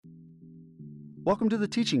Welcome to the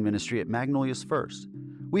teaching ministry at Magnolia's First.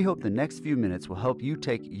 We hope the next few minutes will help you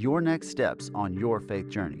take your next steps on your faith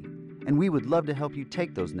journey. And we would love to help you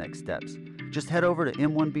take those next steps. Just head over to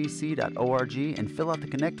m1bc.org and fill out the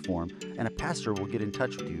Connect form, and a pastor will get in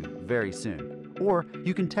touch with you very soon. Or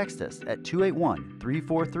you can text us at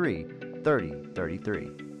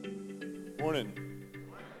 281-343-3033. Morning.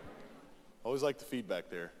 Always like the feedback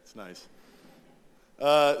there. It's nice.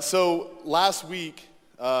 So last week,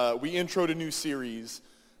 we introed a new series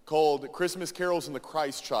called Christmas Carols and the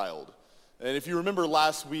Christ Child. And if you remember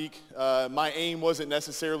last week, my aim wasn't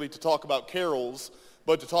necessarily to talk about carols,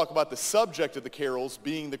 but to talk about the subject of the carols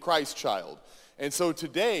being the Christ Child. And so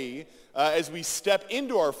today, as we step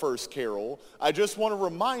into our first carol, I just want to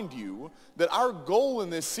remind you that our goal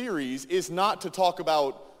in this series is not to talk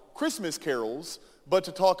about Christmas carols, but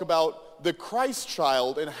to talk about the Christ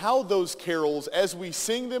Child and how those carols, as we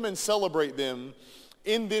sing them and celebrate them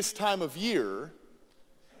in this time of year,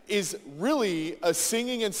 is really a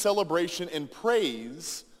singing and celebration and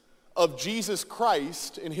praise of Jesus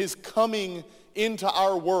Christ and his coming into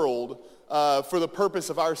our world for the purpose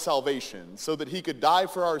of our salvation, so that he could die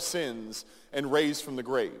for our sins and raise from the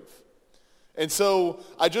grave. And so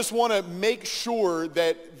I just want to make sure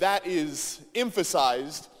that that is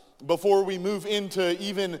emphasized before we move into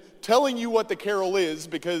even telling you what the carol is,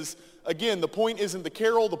 because again, the point isn't the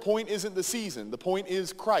carol, the point isn't the season, the point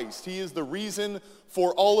is Christ. He is the reason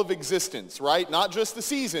for all of existence, right? Not just the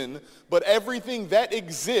season, but everything that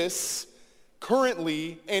exists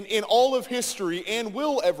currently and in all of history and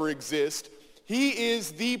will ever exist. He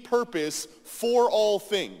is the purpose for all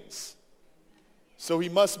things. So he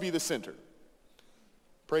must be the center.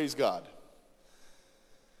 Praise God.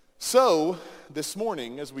 So, this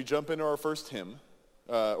morning, as we jump into our first hymn,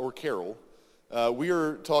 or carol, we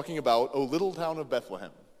are talking about O Little Town of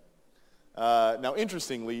Bethlehem. Now,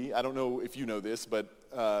 interestingly, I don't know if you know this, but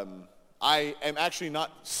I am actually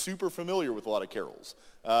not super familiar with a lot of carols.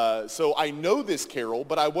 So I know this carol,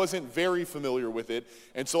 but I wasn't very familiar with it,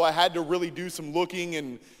 and so I had to really do some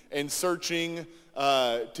looking and searching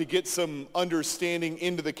to get some understanding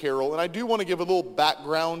into the carol. And I do want to give a little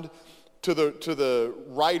background to the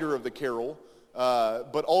writer of the carol,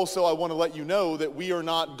 but also I want to let you know that we are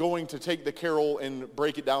not going to take the carol and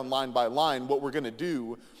break it down line by line. What we're going to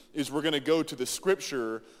do is we're going to go to the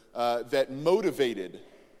scripture that motivated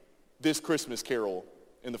this Christmas carol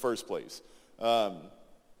in the first place.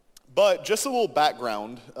 But just a little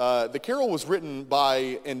background, the carol was written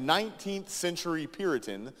by a 19th century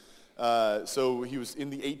Puritan, so he was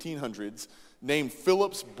in the 1800s, named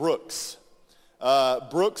Phillips Brooks.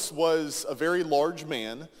 Brooks was a very large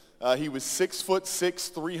man. He was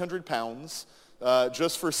 6'6", 300 pounds.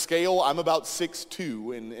 Just for scale, I'm about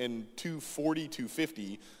 6'2", and 240,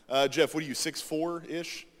 250. Jeff, what are you,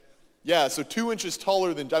 6'4"-ish? Yeah, so 2 inches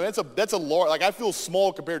taller than, I mean, that's a large, like I feel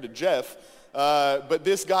small compared to Jeff, but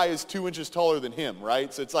this guy is 2 inches taller than him,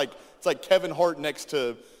 right? So it's like Kevin Hart next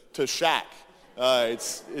to Shaq.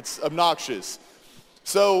 It's obnoxious.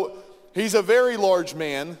 So he's a very large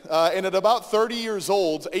man, and at about 30 years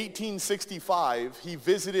old, 1865, he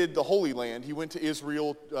visited the Holy Land. He went to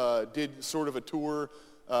Israel, did sort of a tour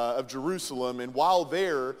of Jerusalem, and while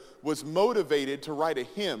there was motivated to write a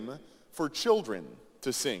hymn for children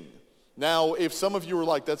to sing. Now, if some of you are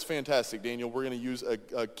like, that's fantastic, Daniel, we're going to use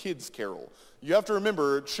a kid's carol. You have to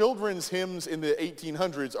remember, children's hymns in the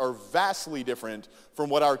 1800s are vastly different from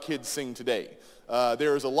what our kids sing today.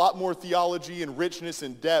 There is a lot more theology and richness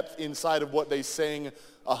and depth inside of what they sang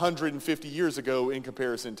 150 years ago in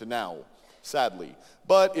comparison to now, sadly.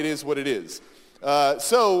 But it is what it is.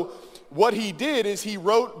 So what he did is he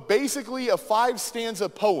wrote basically a 5-stanza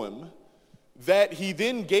poem that he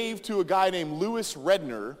then gave to a guy named Louis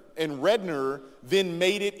Redner, and Redner then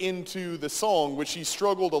made it into the song, which he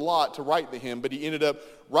struggled a lot to write the hymn, but he ended up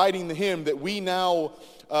writing the hymn that we now,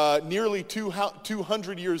 nearly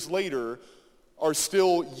 200 years later, are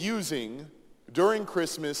still using during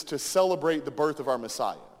Christmas to celebrate the birth of our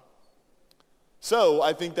Messiah. So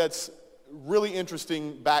I think that's really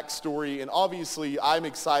interesting backstory, and obviously I'm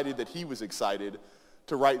excited that he was excited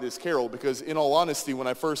to write this carol, because in all honesty, when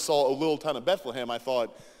I first saw O Little Town of Bethlehem, I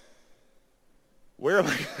thought, where am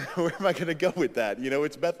I going to go with that? You know,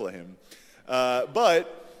 it's Bethlehem.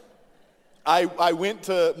 But I went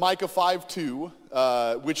to Micah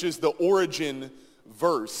 5:2, which is the origin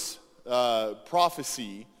verse,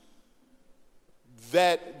 prophecy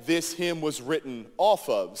that this hymn was written off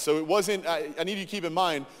of. So it wasn't, I need you to keep in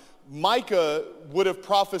mind, Micah would have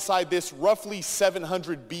prophesied this roughly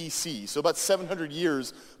 700 BC, so about 700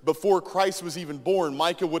 years before Christ was even born.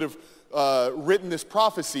 Micah would have written this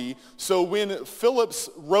prophecy. So when Phillips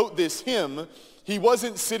wrote this hymn, He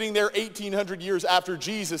wasn't sitting there 1,800 years after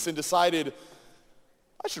Jesus and decided,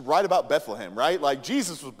 I should write about Bethlehem, right? Like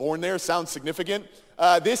Jesus was born there, sounds significant.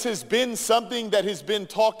 This has been something that has been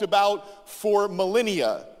talked about for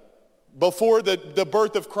millennia. Before the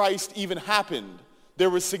birth of Christ even happened, there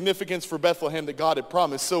was significance for Bethlehem that God had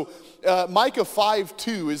promised. So Micah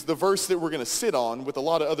 5:2 is the verse that we're going to sit on, with a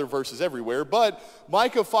lot of other verses everywhere. But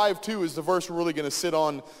Micah 5:2 is the verse we're really going to sit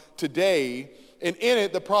on today. And in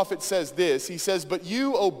it, the prophet says this. He says, "But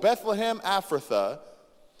you, O Bethlehem Ephrathah,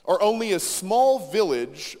 are only a small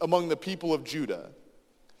village among the people of Judah.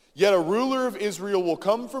 Yet a ruler of Israel will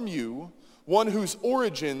come from you, one whose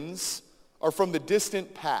origins are from the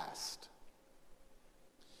distant past."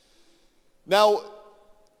 Now,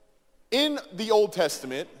 in the Old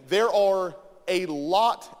Testament, there are a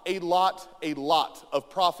lot of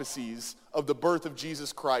prophecies of the birth of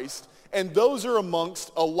Jesus Christ, and those are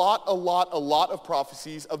amongst a lot of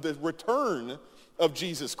prophecies of the return of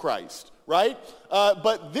Jesus Christ, right?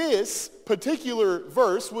 But this particular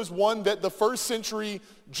verse was one that the first century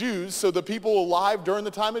Jews, so the people alive during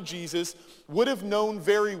the time of Jesus, would have known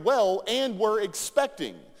very well and were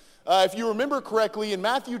expecting. If you remember correctly, in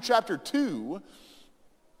Matthew chapter 2,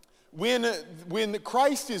 when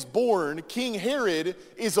Christ is born, King Herod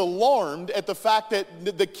is alarmed at the fact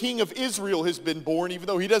that the king of Israel has been born, even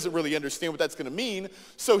though he doesn't really understand what that's going to mean.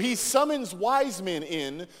 So he summons wise men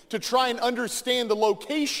in to try and understand the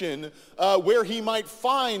location where he might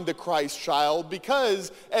find the Christ child,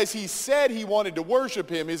 because as he said he wanted to worship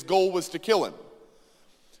him, his goal was to kill him.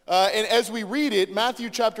 And as we read it, Matthew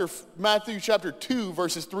chapter 2,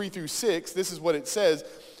 verses 3 through 6, this is what it says.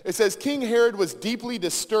 It says, "King Herod was deeply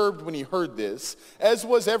disturbed when he heard this, as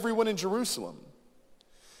was everyone in Jerusalem.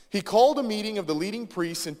 He called a meeting of the leading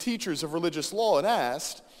priests and teachers of religious law and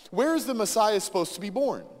asked, 'Where is the Messiah supposed to be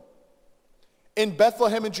born?' 'In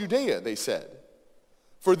Bethlehem in Judea,' they said.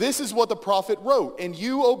 'For this is what the prophet wrote, and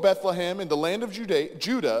you, O Bethlehem, in the land of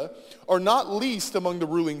Judah, are not least among the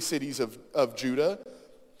ruling cities of Judah.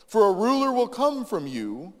 For a ruler will come from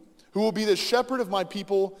you who will be the shepherd of my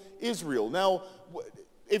people Israel.'" Now,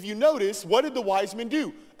 if you notice, what did the wise men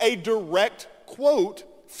do? A direct quote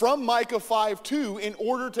from Micah 5:2 in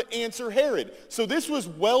order to answer Herod. So this was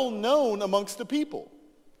well known amongst the people.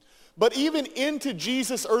 But even into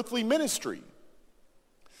Jesus' earthly ministry,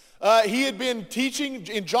 he had been teaching,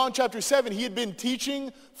 in John chapter 7, he had been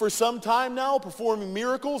teaching for some time now, performing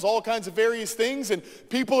miracles, all kinds of various things, and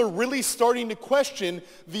people are really starting to question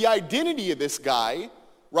the identity of this guy,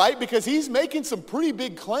 right? Because he's making some pretty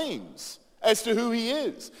big claims as to who he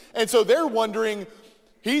is. And so they're wondering,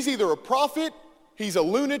 he's either a prophet, he's a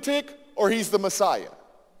lunatic, or he's the Messiah.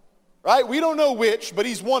 Right? We don't know which, but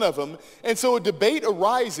he's one of them. And so a debate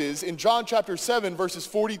arises in John chapter 7, verses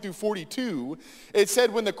 40 through 42. It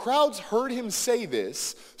said, "When the crowds heard him say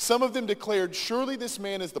this, some of them declared, 'Surely this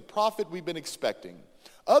man is the prophet we've been expecting.'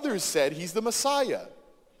 Others said, 'He's the Messiah.'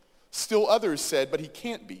 Still others said, 'But he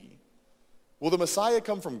can't be. Will the Messiah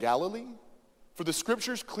come from Galilee? For the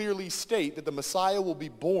scriptures clearly state that the Messiah will be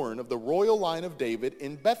born of the royal line of David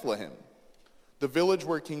in Bethlehem, the village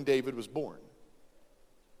where King David was born.'"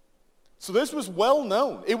 So this was well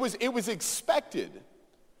known. It was expected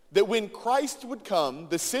that when Christ would come,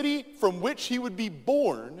 the city from which he would be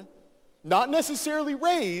born, not necessarily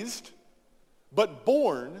raised, but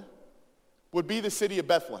born, would be the city of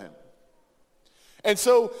Bethlehem. And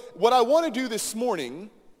so what I want to do this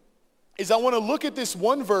morning is I want to look at this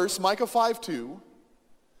one verse, Micah 5:2,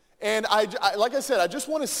 and I like I said, I just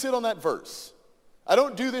want to sit on that verse. I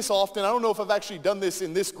don't do this often. I don't know if I've actually done this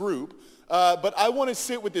in this group. But I want to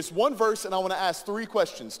sit with this one verse and I want to ask 3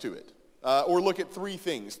 questions to it, or look at 3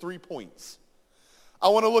 things, 3 points. I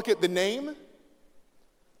want to look at the name,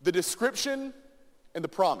 the description, and the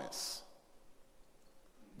promise.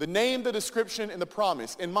 The name, the description, and the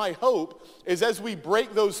promise. And my hope is as we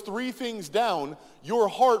break those 3 things down, your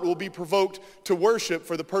heart will be provoked to worship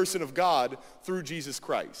for the person of God through Jesus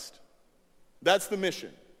Christ. That's the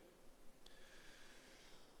mission.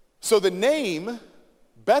 So the name,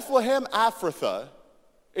 Bethlehem Ephrathah,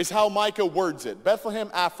 is how Micah words it. Bethlehem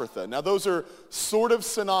Ephrathah. Now those are sort of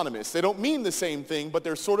synonymous. They don't mean the same thing, but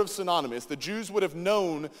they're sort of synonymous. The Jews would have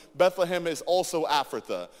known Bethlehem as also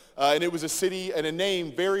Ephrathah. And it was a city and a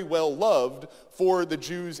name very well loved for the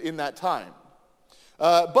Jews in that time.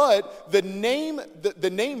 But the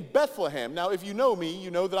name Bethlehem, now if you know me,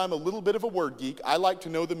 you know that I'm a little bit of a word geek. I like to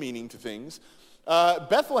know the meaning to things.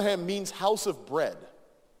 Bethlehem means house of bread.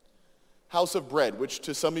 House of bread, which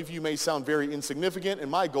to some of you may sound very insignificant, and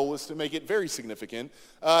my goal is to make it very significant.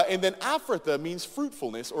 And then Ephrathah means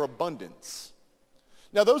fruitfulness or abundance.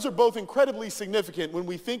 Now, those are both incredibly significant when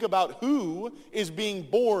we think about who is being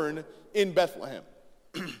born in Bethlehem.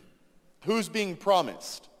 Who's being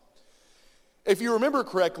promised? If you remember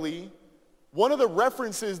correctly, one of the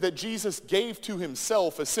references that Jesus gave to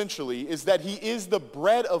himself, essentially, is that he is the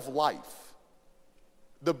bread of life.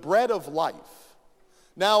 The bread of life.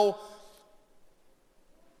 Now,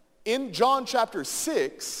 in John chapter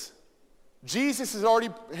 6, Jesus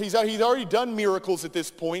he's already done miracles at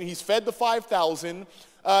this point. He's fed the 5,000,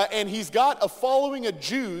 and he's got a following of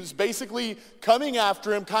Jews basically coming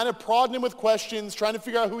after him, kind of prodding him with questions, trying to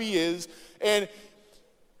figure out who he is. And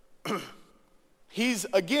he's,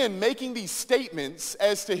 again, making these statements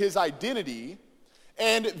as to his identity,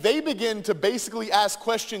 and they begin to basically ask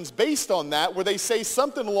questions based on that, where they say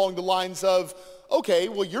something along the lines of, okay,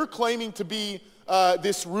 well, you're claiming to be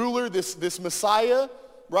this ruler, this Messiah,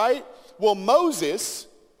 right? Well, Moses,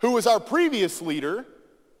 who was our previous leader,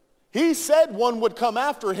 he said one would come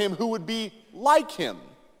after him who would be like him.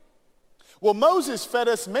 Well, Moses fed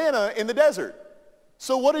us manna in the desert.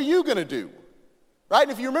 So what are you going to do? Right?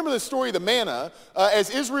 And if you remember the story of the manna,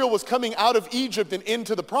 as Israel was coming out of Egypt and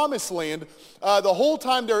into the promised land, the whole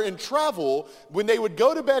time they're in travel, when they would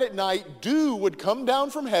go to bed at night, dew would come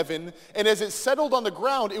down from heaven, and as it settled on the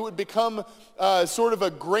ground, it would become sort of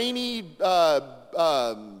a grainy,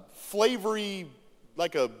 flavory,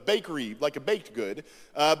 like a bakery, like a baked good,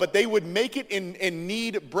 but they would make it and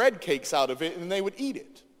knead bread cakes out of it, and they would eat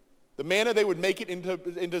it. The manna, they would make it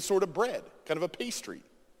into sort of bread, kind of a pastry.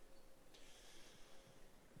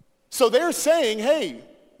 So they're saying, hey,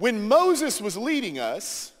 when Moses was leading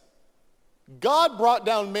us, God brought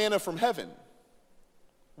down manna from heaven.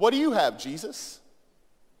 What do you have, Jesus?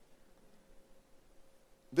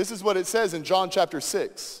 This is what it says in John chapter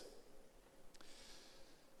 6.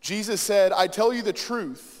 Jesus said, I tell you the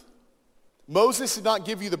truth. Moses did not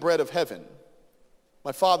give you the bread of heaven.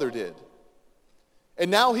 My Father did. And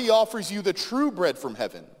now he offers you the true bread from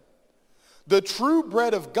heaven. The true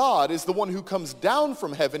bread of God is the one who comes down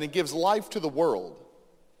from heaven and gives life to the world.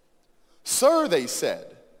 Sir, they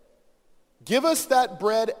said, give us that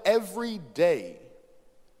bread every day.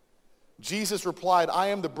 Jesus replied, I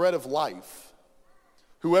am the bread of life.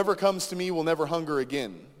 Whoever comes to me will never hunger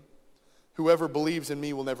again. Whoever believes in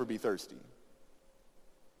me will never be thirsty.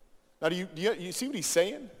 Now, do you see what he's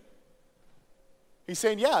saying? He's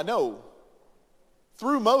saying, yeah, no.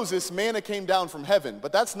 Through Moses, manna came down from heaven,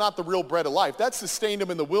 but that's not the real bread of life. That sustained him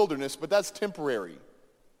in the wilderness, but that's temporary.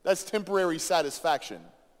 That's temporary satisfaction.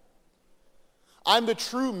 I'm the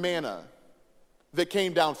true manna that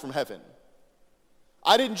came down from heaven.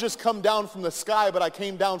 I didn't just come down from the sky, but I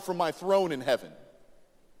came down from my throne in heaven.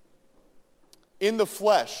 In the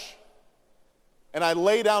flesh. And I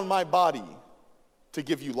lay down my body to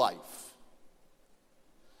give you life.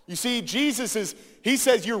 You see, he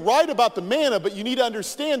says, you're right about the manna, but you need to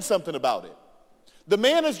understand something about it. The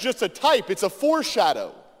manna is just a type. It's a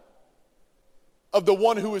foreshadow of the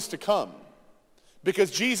one who is to come.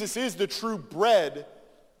 Because Jesus is the true bread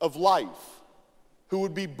of life, who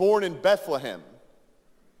would be born in Bethlehem,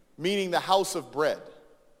 meaning the house of bread.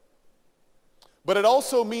 But it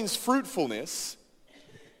also means fruitfulness.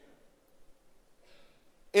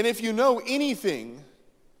 And if you know anything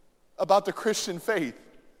about the Christian faith,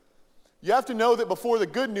 you have to know that before the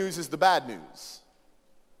good news is the bad news,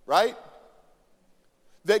 right?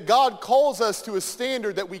 That God calls us to a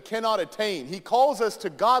standard that we cannot attain. He calls us to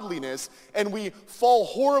godliness, and we fall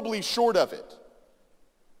horribly short of it.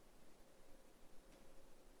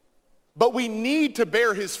 But we need to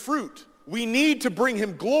bear his fruit. We need to bring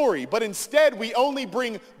him glory, but instead we only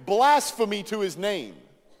bring blasphemy to his name.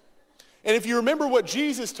 And if you remember what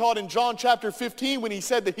Jesus taught in John chapter 15 when he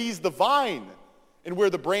said that he's the vine and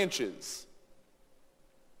we're the branches,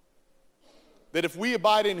 that if we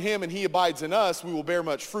abide in him and he abides in us, we will bear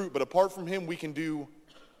much fruit, but apart from him we can do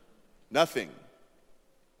nothing.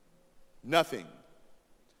 Nothing.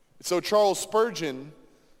 So Charles Spurgeon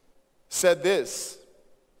said this.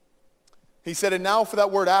 He said, and now for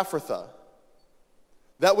that word Ephrathah.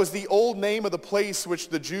 That was the old name of the place which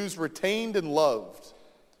the Jews retained and loved.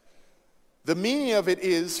 The meaning of it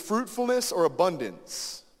is fruitfulness or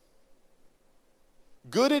abundance.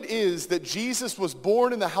 Good it is that Jesus was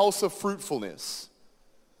born in the house of fruitfulness.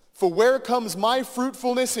 For where comes my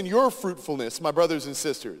fruitfulness and your fruitfulness, my brothers and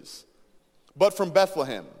sisters? But from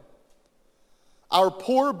Bethlehem. Our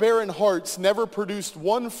poor barren hearts never produced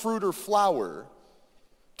one fruit or flower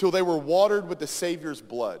till they were watered with the Savior's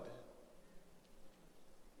blood.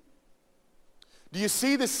 Do you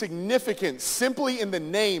see the significance simply in the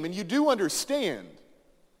name? And you do understand.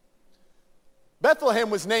 Bethlehem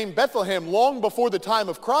was named Bethlehem long before the time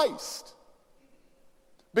of Christ.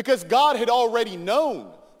 Because God had already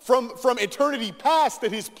known from eternity past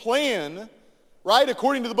that his plan, right,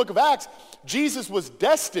 according to the book of Acts, Jesus was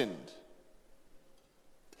destined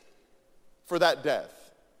for that death.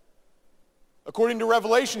 According to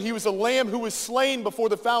Revelation, he was a lamb who was slain before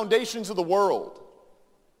the foundations of the world.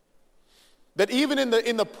 That even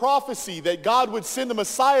in the prophecy that God would send the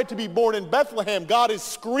Messiah to be born in Bethlehem, God is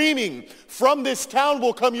screaming, from this town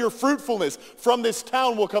will come your fruitfulness. From this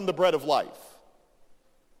town will come the bread of life.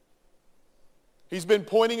 He's been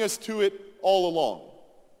pointing us to it all along.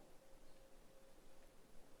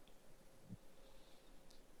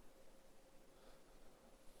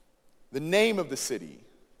 The name of the city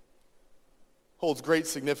holds great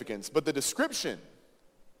significance, but the description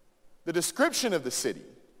of the city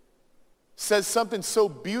says something so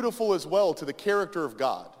beautiful as well to the character of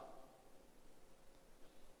God.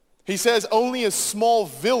 He says, only a small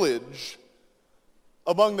village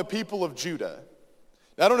among the people of Judah.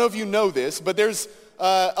 Now, I don't know if you know this, but there's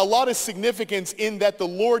a lot of significance in that the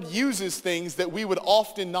Lord uses things that we would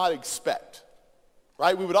often not expect,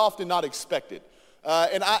 right? We would often not expect it.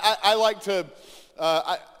 And I like to,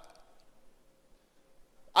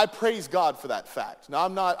 I praise God for that fact. Now,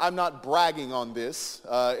 I'm not bragging on this.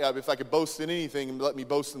 If I could boast in anything, let me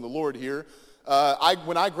boast in the Lord here.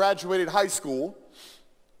 When I graduated high school,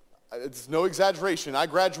 it's no exaggeration, I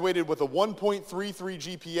graduated with a 1.33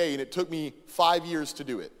 GPA, and it took me 5 years to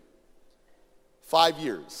do it. 5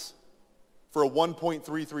 years for a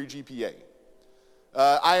 1.33 GPA.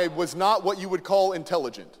 I was not what you would call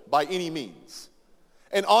intelligent by any means.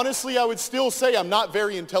 And honestly, I would still say I'm not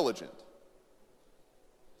very intelligent.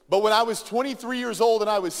 But when I was 23 years old and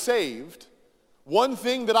I was saved, one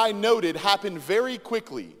thing that I noted happened very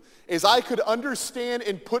quickly is I could understand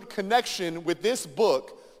and put connection with this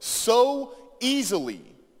book so easily.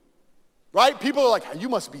 Right? People are like, you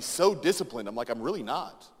must be so disciplined. I'm like, I'm really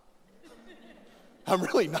not. I'm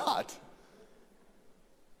really not.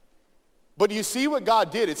 But you see what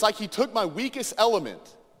God did? It's like he took my weakest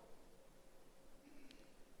element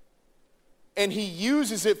and he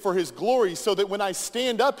uses it for his glory so that when I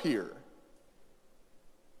stand up here,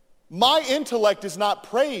 my intellect is not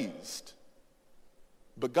praised,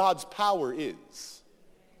 but God's power is.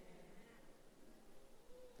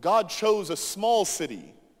 God chose a small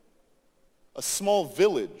city, a small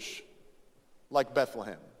village like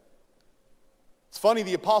Bethlehem. It's funny,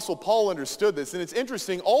 the Apostle Paul understood this, and it's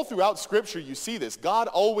interesting, all throughout Scripture you see this. God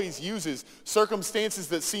always uses circumstances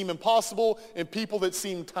that seem impossible and people that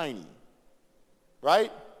seem tiny.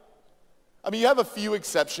 Right? I mean, you have a few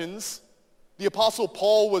exceptions. The Apostle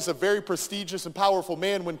Paul was a very prestigious and powerful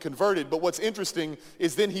man when converted, but what's interesting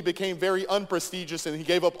is then he became very unprestigious and he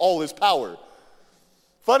gave up all his power.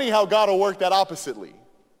 Funny how God will work that oppositely.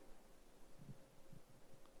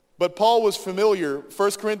 But Paul was familiar.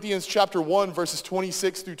 1 Corinthians chapter 1, verses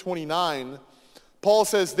 26 through 29, Paul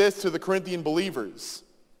says this to the Corinthian believers.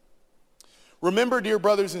 Remember, dear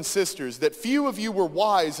brothers and sisters, that few of you were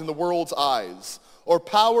wise in the world's eyes, or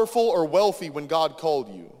powerful or wealthy when God called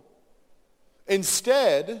you.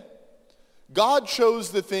 Instead, God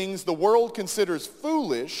chose the things the world considers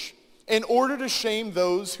foolish in order to shame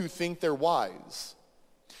those who think they're wise.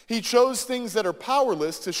 He chose things that are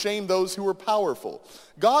powerless to shame those who are powerful.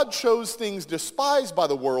 God chose things despised by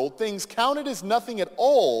the world, things counted as nothing at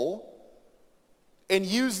all, and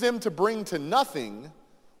used them to bring to nothing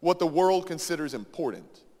what the world considers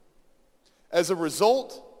important. As a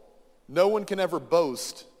result, no one can ever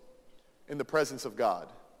boast in the presence of God.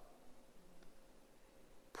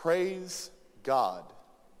 Praise God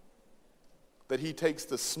that he takes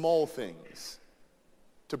the small things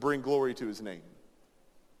to bring glory to his name.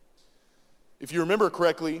 If you remember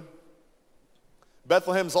correctly,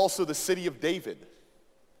 Bethlehem's also the city of David.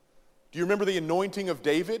 Do you remember the anointing of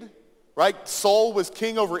David? Right? Saul was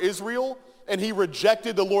king over Israel, and he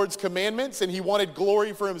rejected the Lord's commandments, and he wanted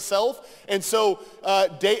glory for himself. And so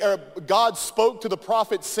God spoke to the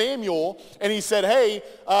prophet Samuel, and he said, hey,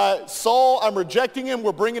 Saul, I'm rejecting him.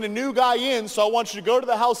 We're bringing a new guy in, so I want you to go to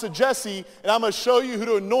the house of Jesse, and I'm going to show you who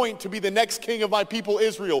to anoint to be the next king of my people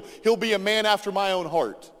Israel. He'll be a man after my own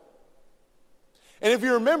heart. And if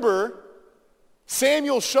you remember,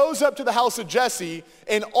 Samuel shows up to the house of Jesse,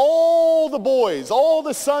 and all the boys, all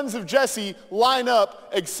the sons of Jesse line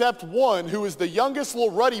up except one who is the youngest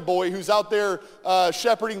little ruddy boy who's out there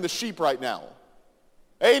shepherding the sheep right now.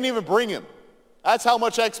 They didn't even bring him. That's how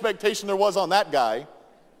much expectation there was on that guy.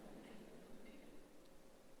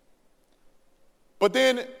 But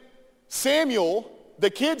then Samuel,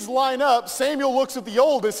 the kids line up, Samuel looks at the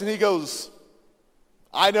oldest and he goes,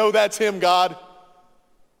 I know that's him, God.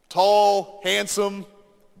 Tall, handsome,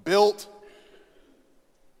 built.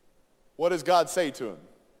 What does God say to him?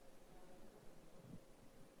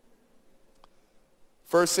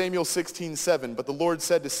 1 Samuel 16:7, but the Lord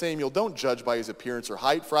said to Samuel, don't judge by his appearance or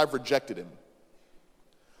height, for I've rejected him.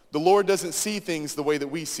 The Lord doesn't see things the way that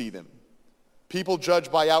we see them. People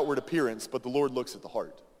judge by outward appearance, but the Lord looks at the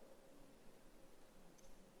heart.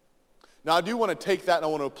 Now, I do want to take that and I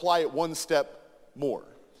want to apply it one step more.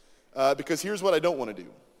 Because here's what I don't want to do.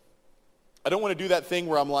 I don't want to do that thing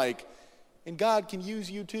where I'm like, and God can use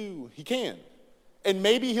you too. He can. And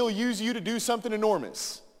maybe he'll use you to do something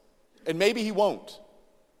enormous. And maybe he won't.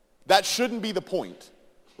 That shouldn't be the point,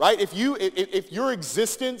 right? If your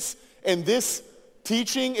existence and this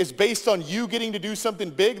teaching is based on you getting to do something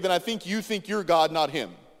big, then I think you think you're God, not him,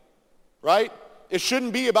 right? It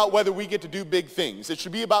shouldn't be about whether we get to do big things. It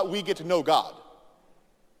should be about we get to know God.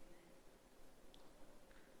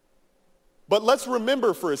 But let's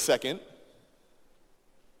remember for a second,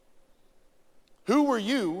 who were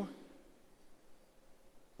you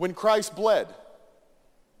when Christ bled?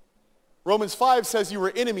 Romans 5 says you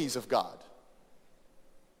were enemies of God.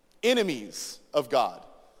 Enemies of God.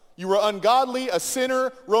 You were ungodly, a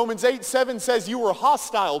sinner. Romans 8:7 says you were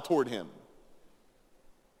hostile toward him.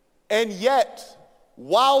 And yet,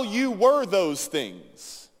 while you were those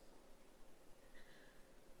things,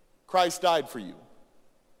 Christ died for you.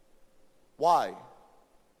 Why?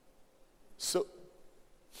 So,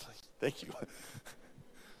 thank you.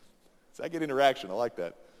 Second interaction, I like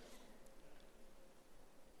that.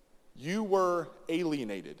 You were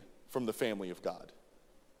alienated from the family of God.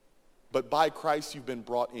 But by Christ, you've been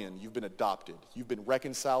brought in. You've been adopted. You've been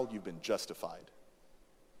reconciled. You've been justified.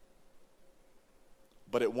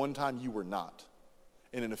 But at one time, you were not.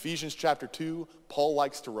 And in Ephesians chapter 2, Paul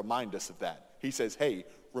likes to remind us of that. He says, hey,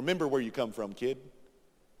 remember where you come from, kid.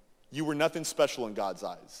 You were nothing special in God's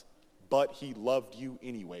eyes, but he loved you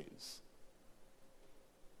anyways.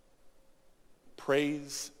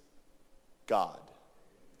 Praise God.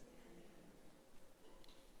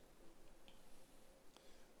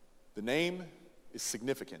 The name is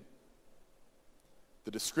significant. The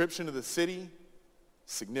description of the city,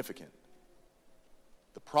 significant.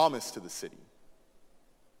 The promise to the city.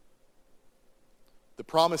 The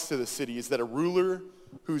promise to the city is that a ruler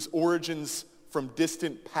whose origins from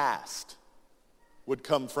distant past would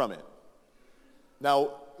come from it.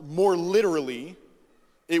 Now, more literally,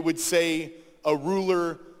 it would say a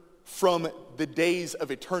ruler from the days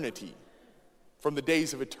of eternity. From the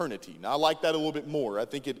days of eternity. Now, I like that a little bit more. I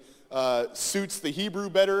think it suits the Hebrew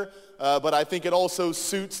better, but I think it also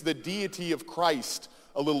suits the deity of Christ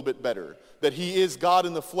a little bit better. That he is God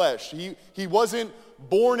in the flesh. He wasn't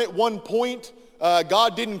born at one point.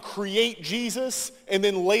 God didn't create Jesus, and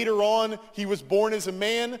then later on, he was born as a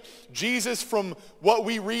man. Jesus, from what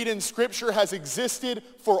we read in Scripture, has existed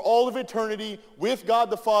for all of eternity with God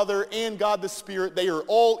the Father and God the Spirit. They are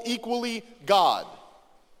all equally God.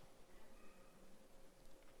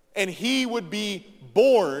 And he would be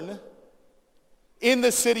born in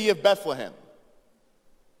the city of Bethlehem.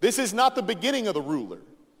 This is not the beginning of the ruler.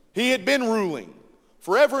 He had been ruling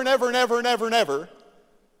forever and ever and ever and ever and ever.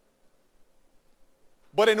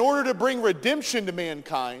 But in order to bring redemption to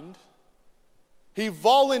mankind, he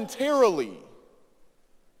voluntarily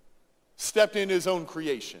stepped into his own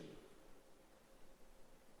creation.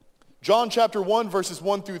 John chapter 1 verses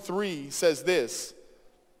 1 through 3 says this.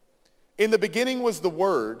 In the beginning was the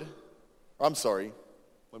Word. I'm sorry.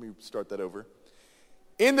 Let me start that over.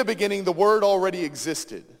 In the beginning, the Word already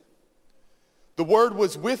existed. The Word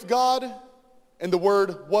was with God, and the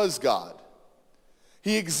Word was God.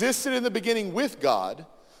 He existed in the beginning with God.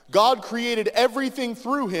 God created everything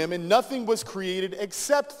through him, and nothing was created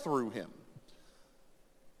except through him.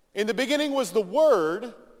 In the beginning was the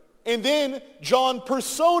Word, and then John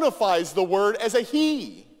personifies the Word as a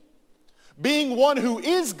he. Being one who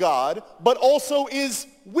is God, but also is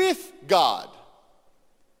with God.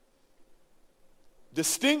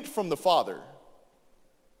 Distinct from the Father,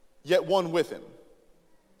 yet one with him.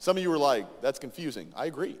 Some of you were like, that's confusing. I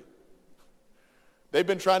agree. They've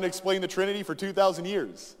been trying to explain the Trinity for 2,000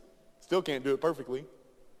 years. Still can't do it perfectly.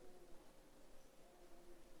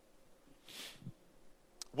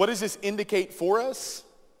 What does this indicate for us?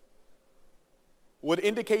 What it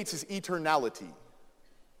indicates is eternality.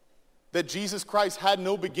 That Jesus Christ had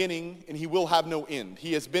no beginning and he will have no end.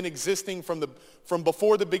 He has been existing from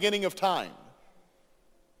before the beginning of time.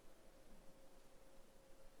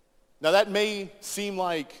 Now that may seem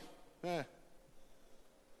like, but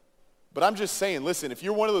I'm just saying, listen, if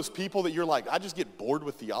you're one of those people that you're like, I just get bored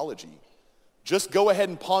with theology, just go ahead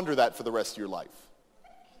and ponder that for the rest of your life.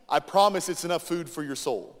 I promise it's enough food for your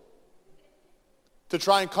soul to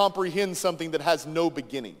try and comprehend something that has no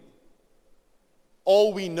beginning.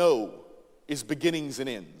 all we know is beginnings and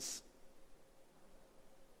ends.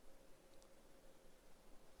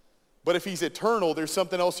 But if he's eternal, there's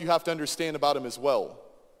something else you have to understand about him as well.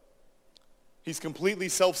 He's completely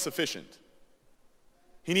self-sufficient.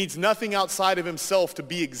 He needs nothing outside of himself to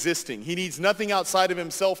be existing. He needs nothing outside of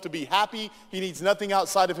himself to be happy. He needs nothing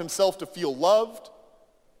outside of himself to feel loved,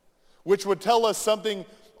 which would tell us something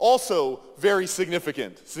also very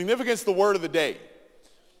significant. Significance, the word of the day.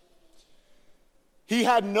 He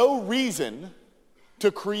had no reason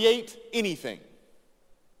to create anything.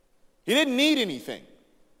 He didn't need anything.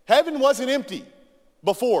 Heaven wasn't empty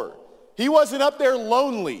before. He wasn't up there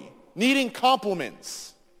lonely, needing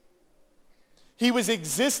compliments. He was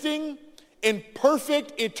existing in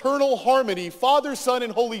perfect eternal harmony, Father, Son,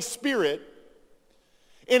 and Holy Spirit,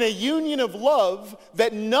 in a union of love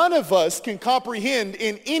that none of us can comprehend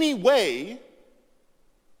in any way.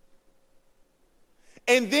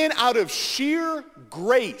 And then out of sheer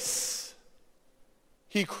grace,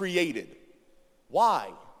 he created. Why?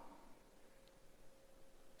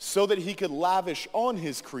 So that he could lavish on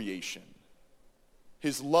his creation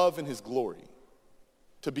his love and his glory,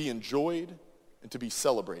 to be enjoyed and to be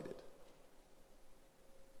celebrated.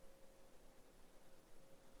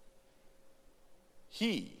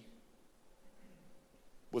 He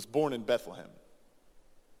was born in Bethlehem.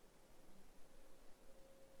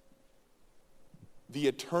 The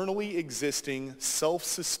eternally existing,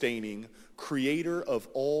 self-sustaining creator of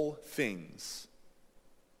all things,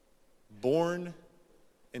 born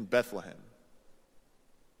in Bethlehem,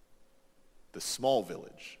 the small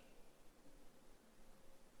village.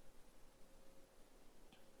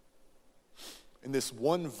 In this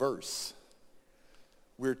one verse,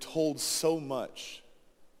 we're told so much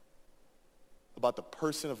about the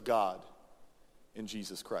person of God in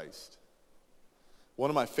Jesus Christ. One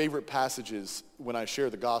of my favorite passages when I share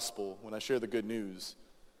the gospel, when I share the good news,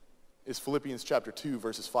 is Philippians chapter 2,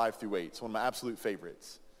 verses 5 through 8. It's one of my absolute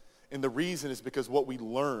favorites. And the reason is because what we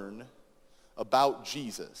learn about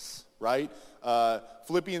Jesus, right?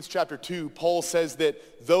 Philippians chapter 2, Paul says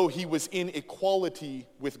that though he was in equality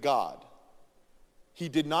with God, he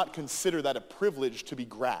did not consider that a privilege to be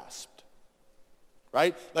grasped,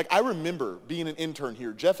 right? Like, I remember being an intern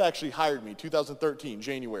here. Jeff actually hired me 2013,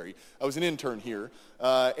 January. I was an intern here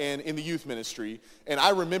and in the youth ministry. And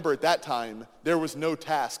I remember at that time, there was no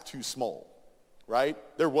task too small, right?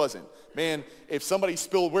 There wasn't. Man, if somebody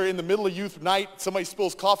spilled, we're in the middle of youth night, somebody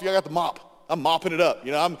spills coffee, I got the mop. I'm mopping it up.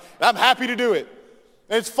 You know, I'm happy to do it.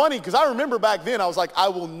 And it's funny because I remember back then, I was like, I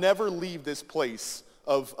will never leave this place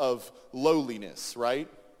of lowliness, right?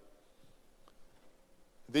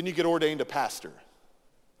 Then you get ordained a pastor.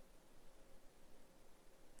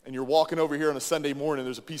 And you're walking over here on a Sunday morning,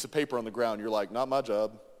 there's a piece of paper on the ground. You're like, not my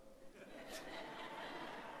job.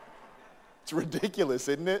 It's ridiculous,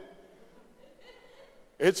 isn't it?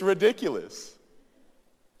 It's ridiculous.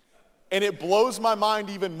 And it blows my mind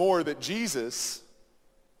even more that Jesus,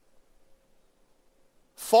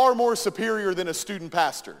 far more superior than a student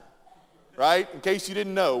pastor, right? In case you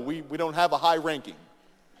didn't know, we don't have a high ranking.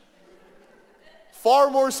 Far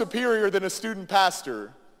more superior than a student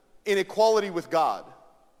pastor in equality with God.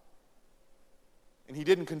 And he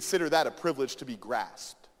didn't consider that a privilege to be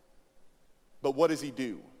grasped. But what does he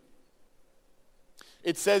do?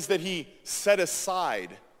 It says that he set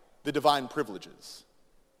aside the divine privileges.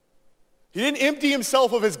 He didn't empty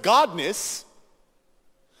himself of his godness,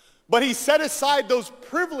 but he set aside those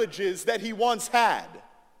privileges that he once had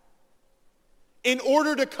in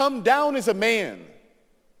order to come down as a man.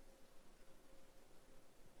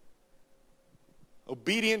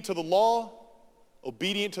 Obedient to the law,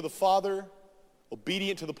 obedient to the Father,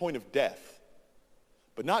 obedient to the point of death.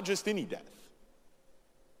 But not just any death.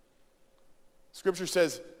 Scripture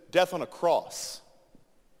says death on a cross,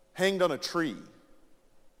 hanged on a tree.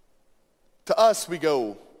 To us, we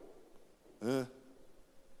go,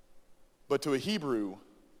 But to a Hebrew,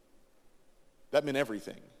 that meant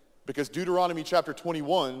everything. Because Deuteronomy chapter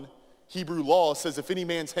 21, Hebrew law says if any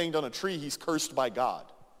man's hanged on a tree, he's cursed by God.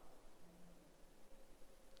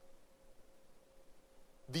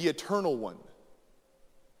 The eternal one,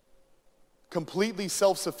 completely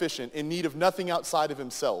self-sufficient, in need of nothing outside of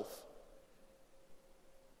himself,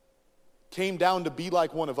 came down to be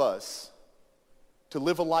like one of us, to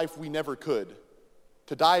live a life we never could,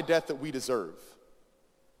 to die a death that we deserve.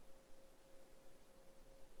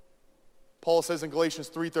 Paul says in Galatians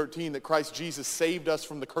 3:13 that Christ Jesus saved us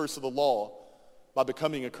from the curse of the law by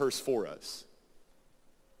becoming a curse for us.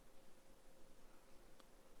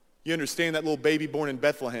 You understand that little baby born in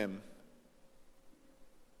Bethlehem?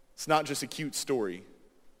 It's not just a cute story.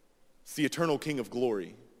 It's the eternal King of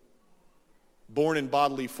glory, born in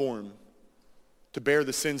bodily form, to bear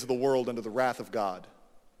the sins of the world under the wrath of God,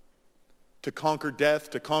 to conquer death,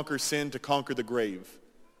 to conquer sin, to conquer the grave,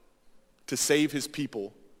 to save his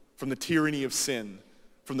people from the tyranny of sin,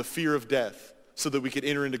 from the fear of death, so that we could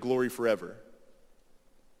enter into glory forever.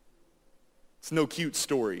 It's no cute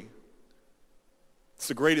story. It's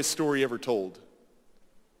the greatest story ever told.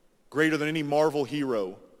 Greater than any Marvel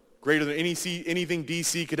hero, greater than anything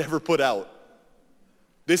DC could ever put out.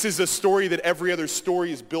 This is a story that every other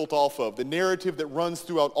story is built off of, the narrative that runs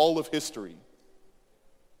throughout all of history.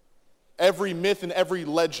 Every myth and every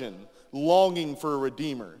legend longing for a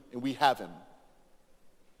redeemer, and we have him.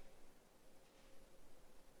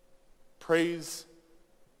 Praise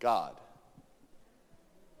God.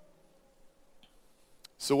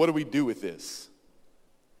 So what do we do with this?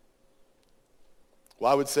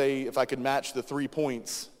 Well, I would say if I could match the 3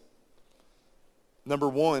 points, number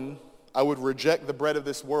 1, I would reject the bread of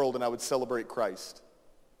this world and I would celebrate Christ.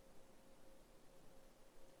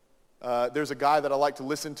 There's a guy that I like to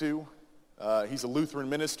listen to. He's a Lutheran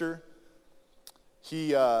minister.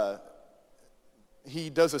 He does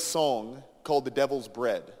a song called The Devil's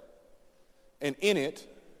Bread. And in it,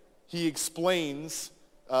 he explains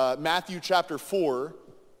Matthew chapter 4,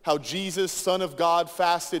 how Jesus, Son of God,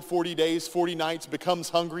 fasted 40 days, 40 nights, becomes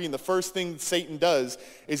hungry, and the first thing that Satan does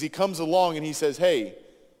is he comes along and he says, hey,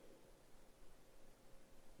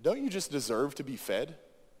 don't you just deserve to be fed?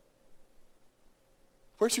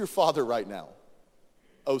 Where's your Father right now,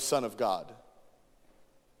 O Son of God?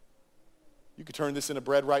 You could turn this into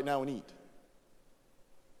bread right now and eat.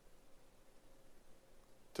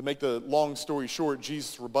 To make the long story short,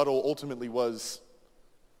 Jesus' rebuttal ultimately was,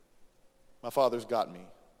 my Father's got me.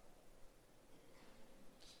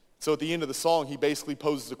 So at the end of the song, he basically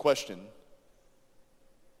poses a question.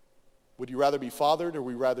 Would you rather be fathered or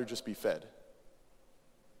would you rather just be fed?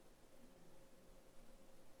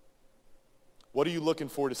 What are you looking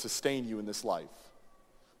for to sustain you in this life?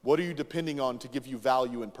 What are you depending on to give you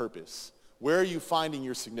value and purpose? Where are you finding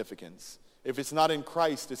your significance? If it's not in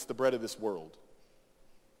Christ, it's the bread of this world.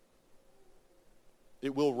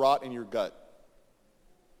 It will rot in your gut.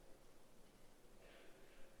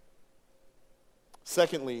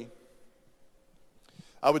 Secondly,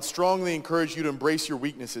 I would strongly encourage you to embrace your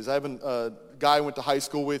weaknesses. I have a guy I went to high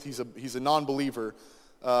school with. He's a non-believer.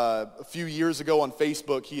 A few years ago on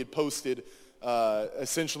Facebook, he had posted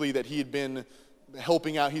essentially that he had been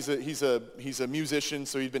helping out. He's a musician,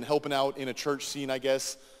 so he'd been helping out in a church scene, I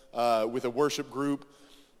guess, with a worship group.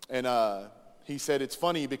 And he said, it's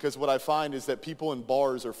funny because what I find is that people in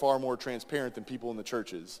bars are far more transparent than people in the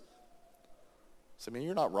churches. I said, man,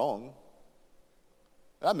 you're not wrong.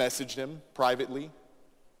 And I messaged him privately.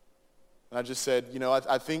 And I just said,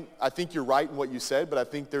 I think you're right in what you said, but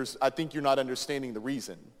I think you're not understanding the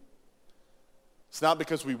reason. It's not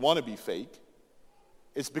because we want to be fake.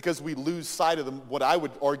 It's because we lose sight of what I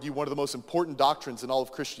would argue one of the most important doctrines in all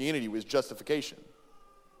of Christianity was justification.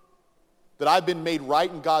 That I've been made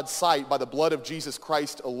right in God's sight by the blood of Jesus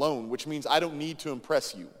Christ alone, which means I don't need to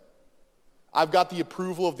impress you. I've got the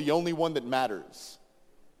approval of the only one that matters.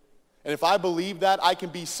 And if I believe that, I can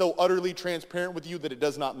be so utterly transparent with you that it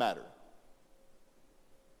does not matter.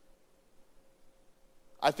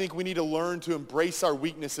 I think we need to learn to embrace our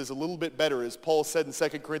weaknesses a little bit better, as Paul said in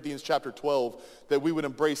 2 Corinthians chapter 12, that we would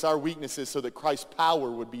embrace our weaknesses so that Christ's power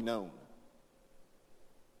would be known.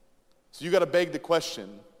 So you got to beg the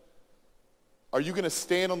question, are you going to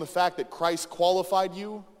stand on the fact that Christ qualified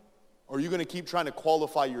you, or are you going to keep trying to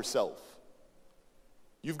qualify yourself?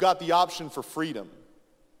 You've got the option for freedom,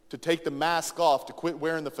 to take the mask off, to quit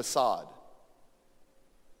wearing the facade,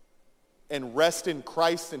 and rest in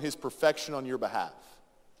Christ and his perfection on your behalf.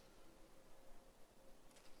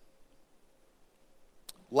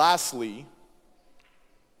 Lastly,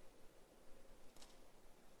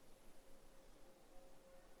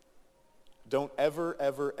 don't ever,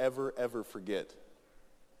 ever, ever, ever forget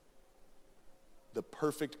the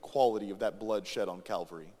perfect quality of that blood shed on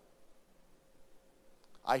Calvary.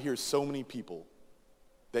 I hear so many people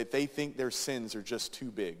that they think their sins are just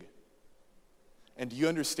too big. And do you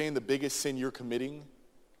understand the biggest sin you're committing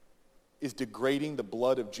is degrading the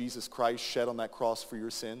blood of Jesus Christ shed on that cross for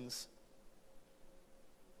your sins?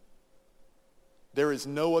 There is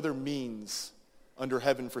no other means under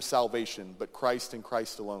heaven for salvation but Christ and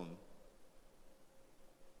Christ alone.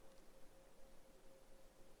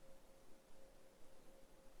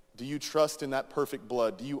 Do you trust in that perfect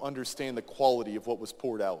blood? Do you understand the quality of what was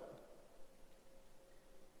poured out?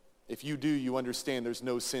 If you do, you understand there's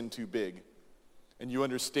no sin too big. And you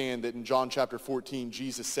understand that in John chapter 14,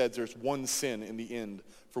 Jesus said there's one sin in the end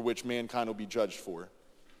for which mankind will be judged for,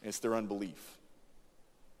 and it's their unbelief.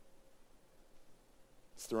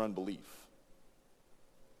 It's their unbelief.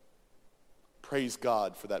 Praise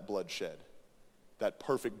God for that blood shed, that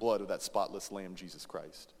perfect blood of that spotless Lamb, Jesus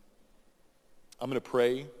Christ. I'm going to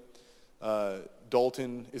pray.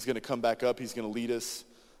 Dalton is going to come back up. He's going to lead us.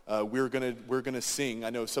 We're going to sing.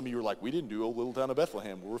 I know some of you are like, we didn't do "O Little Town of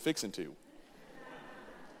Bethlehem." We're fixing to.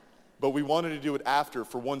 But we wanted to do it after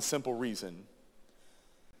for one simple reason.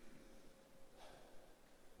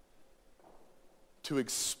 To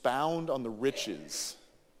expound on the riches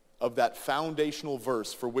of that foundational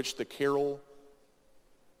verse for which the carol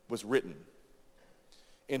was written,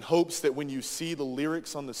 in hopes that when you see the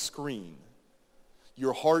lyrics on the screen,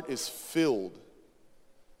 your heart is filled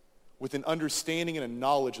with an understanding and a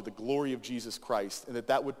knowledge of the glory of Jesus Christ, and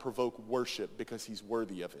that would provoke worship because he's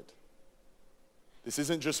worthy of it. This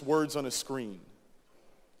isn't just words on a screen.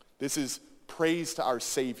 This is praise to our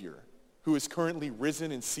Savior, who is currently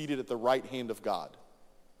risen and seated at the right hand of God.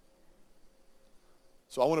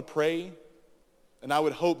 So I want to pray, and I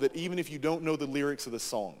would hope that even if you don't know the lyrics of the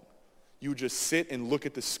song, you would just sit and look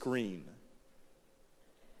at the screen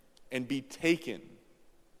and be taken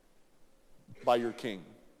by your King.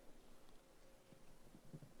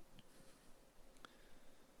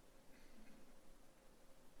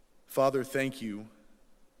 Father, thank you.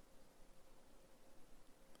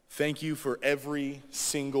 Thank you for every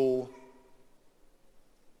single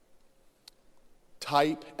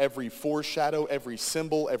type, every foreshadow, every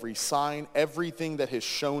symbol, every sign, everything that has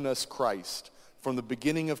shown us Christ from the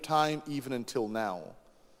beginning of time even until now.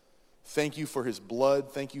 Thank you for his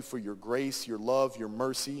blood. Thank you for your grace, your love, your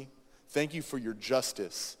mercy. Thank you for your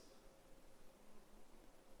justice.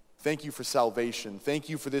 Thank you for salvation. Thank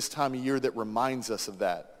you for this time of year that reminds us of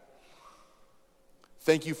that.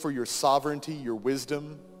 Thank you for your sovereignty, your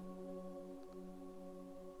wisdom,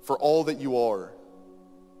 for all that you are,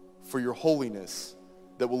 for your holiness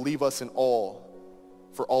that will leave us in awe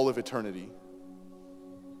for all of eternity.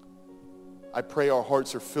 I pray our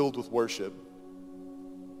hearts are filled with worship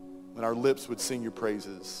and our lips would sing your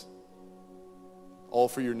praises, all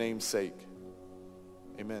for your name's sake.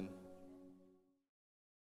 Amen.